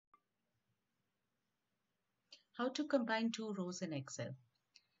How to combine two rows in Excel.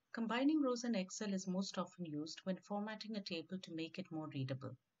 Combining rows in Excel is most often used when formatting a table to make it more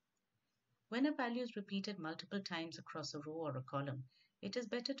readable. When a value is repeated multiple times across a row or a column, it is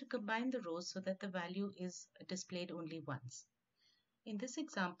better to combine the rows so that the value is displayed only once. In this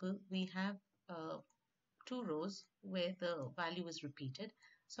example, we have two rows where the value is repeated.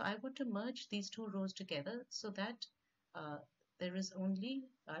 So I want to merge these two rows together so that I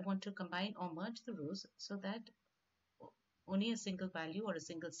want to combine or merge the rows so that only a single value or a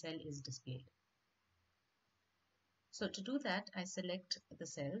single cell is displayed. So to do that, I select the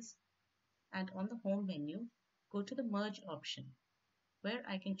cells and on the home menu, go to the merge option where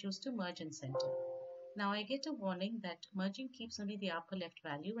I can choose to merge and center. Now I get a warning that merging keeps only the upper left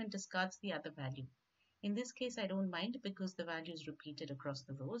value and discards the other value. In this case, I don't mind because the value is repeated across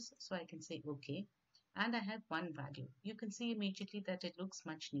the rows, so I can say OK. And I have one value. You can see immediately that it looks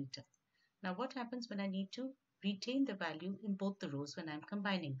much neater. Now what happens when I need to retain the value in both the rows when I'm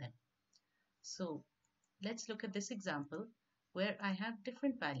combining them? So let's look at this example where I have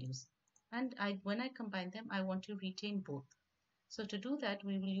different values and when I combine them, I want to retain both. So to do that,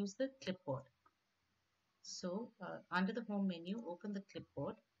 we will use the clipboard. So under the home menu, open the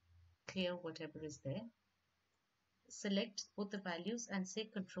clipboard, clear whatever is there, select both the values and say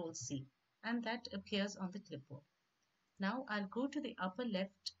Control C, and that appears on the clipboard. Now I'll go to the upper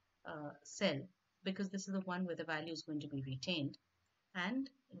left cell because this is the one where the value is going to be retained, and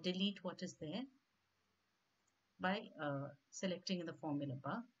delete what is there by selecting in the formula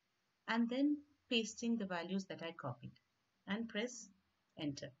bar and then pasting the values that I copied and press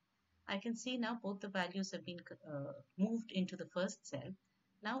enter. I can see now both the values have been moved into the first cell.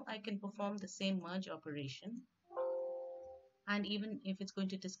 Now I can perform the same merge operation, and even if it's going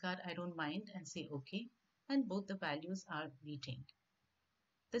to discard, I don't mind and say OK, and both the values are retained.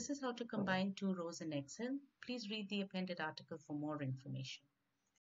 This is how to combine two rows in Excel. Please read the appended article for more information.